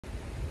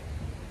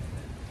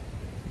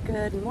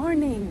Good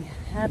morning.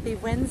 Happy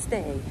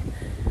Wednesday.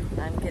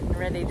 I'm getting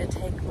ready to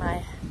take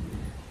my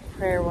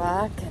prayer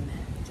walk and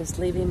just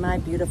leaving my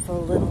beautiful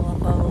little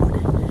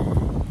abode.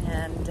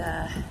 And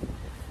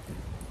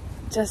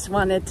just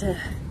wanted to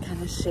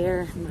kind of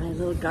share my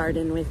little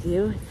garden with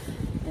you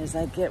as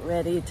I get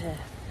ready to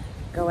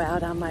go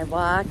out on my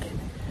walk.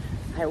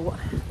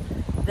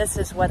 This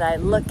is what I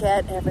look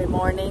at every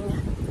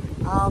morning.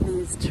 All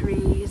these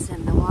trees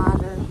and the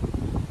water.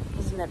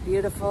 Isn't it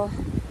beautiful?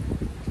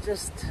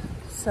 Just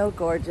so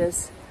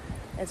gorgeous.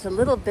 It's a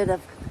little bit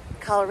of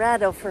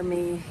Colorado for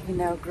me, you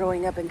know,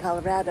 growing up in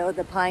Colorado,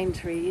 the pine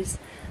trees.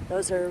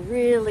 Those are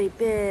really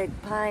big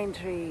pine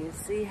trees.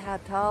 See how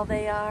tall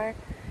they are?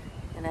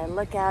 And I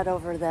look out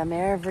over them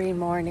every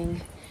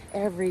morning,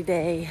 every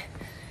day.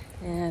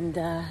 And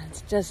it's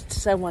just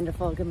so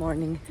wonderful. Good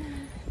morning.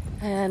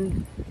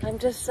 And I'm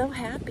just so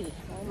happy.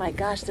 Oh my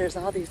gosh, there's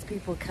all these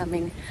people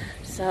coming.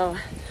 So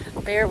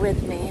bear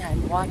with me.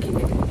 I'm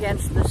walking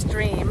against the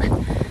stream.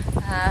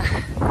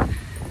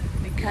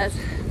 Because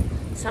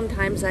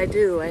sometimes I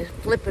do. I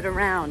flip it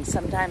around.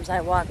 Sometimes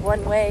I walk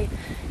one way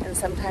and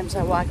sometimes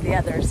I walk the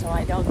other so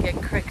I don't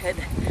get crooked.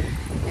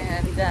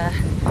 And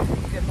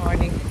good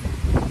morning.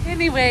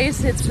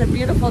 Anyways, it's a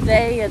beautiful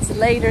day. It's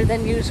later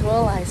than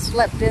usual. I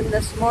slept in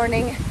this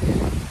morning,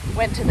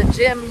 went to the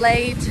gym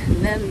late,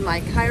 and then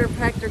my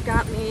chiropractor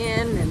got me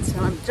in, and so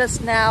I'm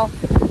just now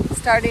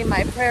starting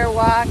my prayer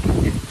walk,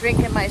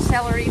 drinking my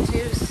celery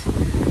juice,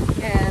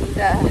 and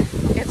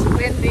it's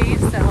windy,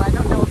 so I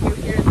don't know if you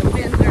hear the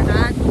wind or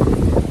not.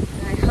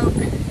 I hope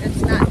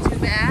it's not too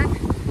bad.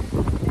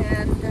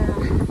 And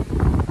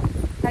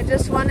I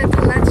just wanted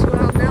to let you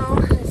all know,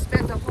 I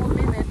spent a whole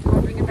minute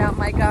talking about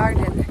my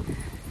garden.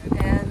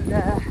 And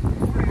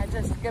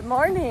good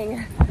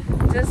morning.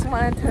 Just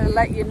wanted to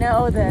let you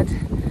know that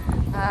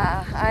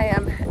I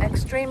am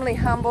extremely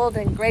humbled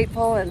and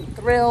grateful and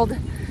thrilled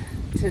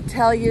to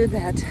tell you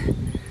that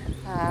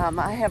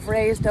I have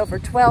raised over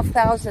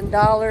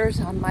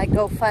 $12,000 on my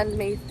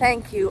GoFundMe.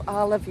 Thank you,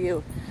 all of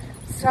you.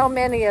 So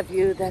many of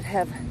you that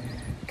have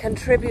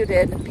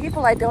contributed,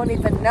 people I don't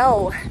even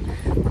know.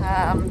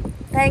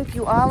 Thank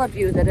you, all of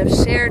you that have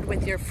shared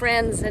with your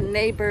friends and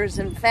neighbors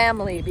and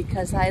family,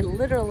 because I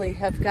literally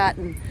have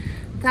gotten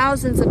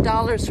thousands of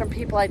dollars from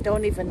people I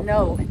don't even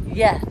know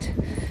yet.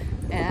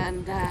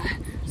 And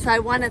so I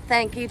want to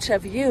thank each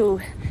of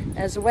you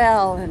as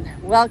well and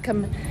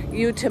welcome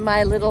you to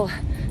my little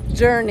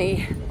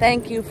journey.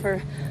 Thank you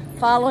for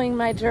following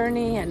my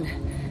journey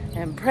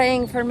and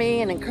praying for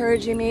me and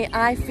encouraging me.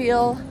 I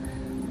feel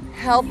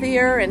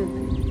healthier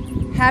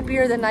and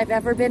happier than I've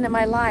ever been in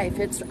my life.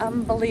 It's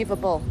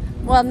unbelievable.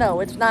 Well,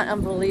 no, it's not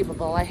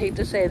unbelievable. I hate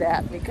to say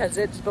that because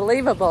it's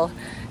believable.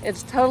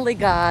 It's totally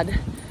God.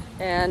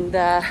 And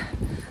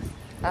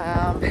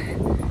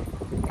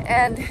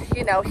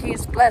you know,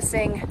 He's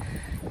blessing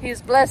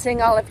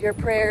all of your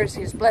prayers.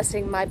 He's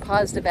blessing my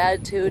positive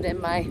attitude and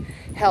my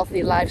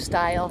healthy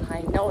lifestyle.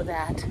 I know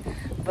that.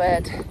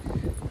 But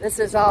this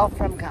is all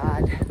from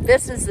God.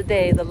 This is the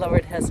day the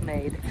Lord has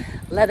made.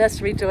 Let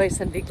us rejoice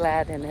and be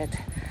glad in it.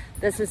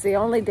 This is the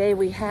only day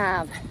we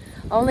have.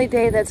 Only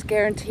day that's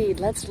guaranteed.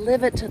 Let's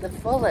live it to the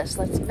fullest.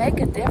 Let's make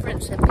a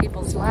difference in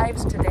people's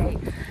lives today.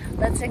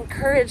 Let's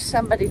encourage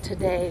somebody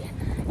today,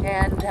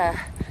 and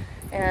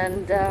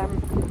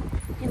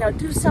you know,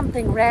 do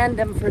something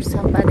random for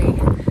somebody.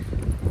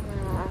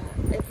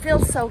 It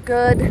feels so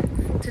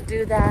good to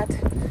do that,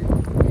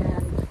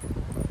 and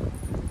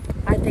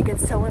I think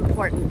it's so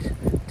important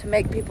to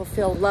make people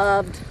feel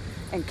loved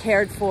and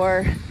cared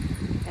for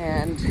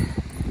and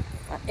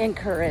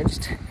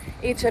encouraged.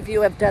 Each of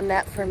you have done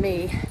that for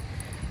me.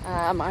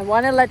 I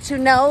want to let you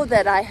know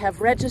that I have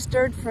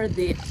registered for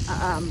the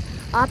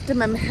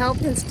Optimum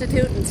Health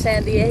Institute in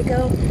San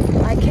Diego.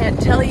 I can't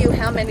tell you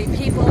how many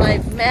people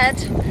I've met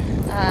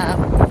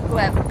who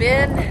have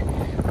been,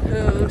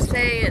 who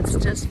say it's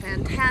just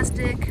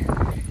fantastic,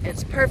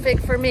 it's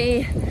perfect for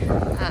me.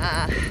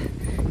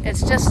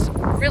 It's just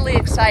really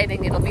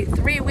exciting. It'll be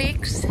 3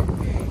 weeks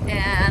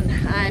and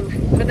I'm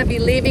going to be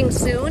leaving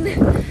soon,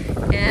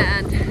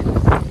 and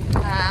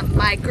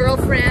my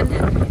girlfriend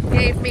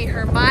gave me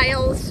her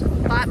miles,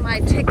 bought my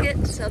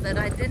ticket so that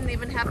I didn't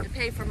even have to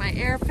pay for my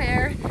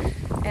airfare.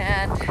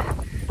 And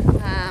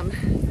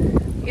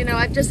you know,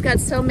 I've just got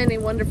so many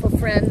wonderful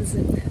friends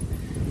and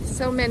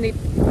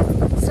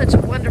such a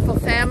wonderful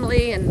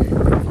family and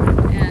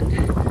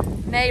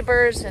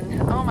neighbors,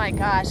 and oh my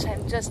gosh,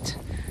 I'm just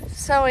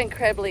so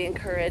incredibly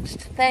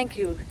encouraged. Thank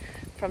you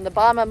from the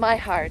bottom of my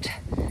heart,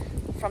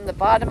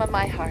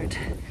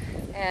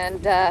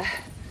 And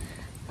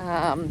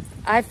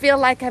I feel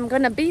like I'm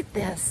gonna beat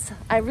this.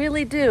 I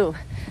really do.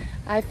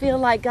 I feel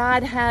like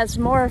God has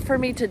more for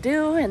me to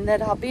do, and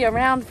that I'll be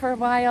around for a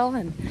while,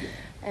 and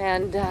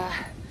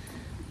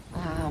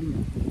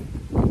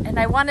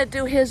I want to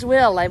do His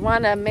will. I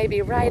want to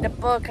maybe write a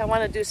book. I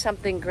want to do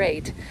something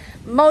great.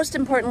 Most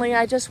importantly,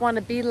 I just want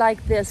to be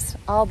like this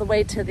all the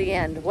way to the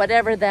end,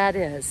 whatever that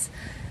is.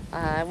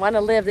 I want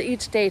to live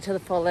each day to the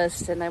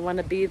fullest, and I want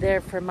to be there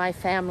for my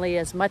family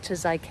as much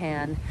as I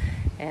can.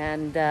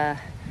 And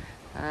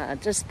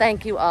just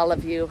thank you, all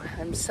of you.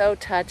 I'm so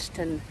touched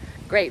and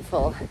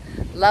grateful.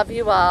 Love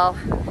you all,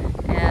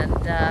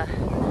 and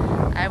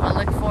I will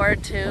look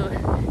forward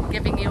to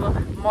giving you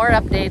more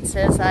updates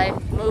as I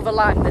move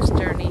along this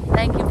journey.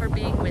 Thank you for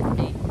being with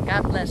me.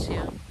 God bless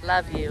you.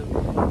 Love you.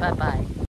 Bye-bye.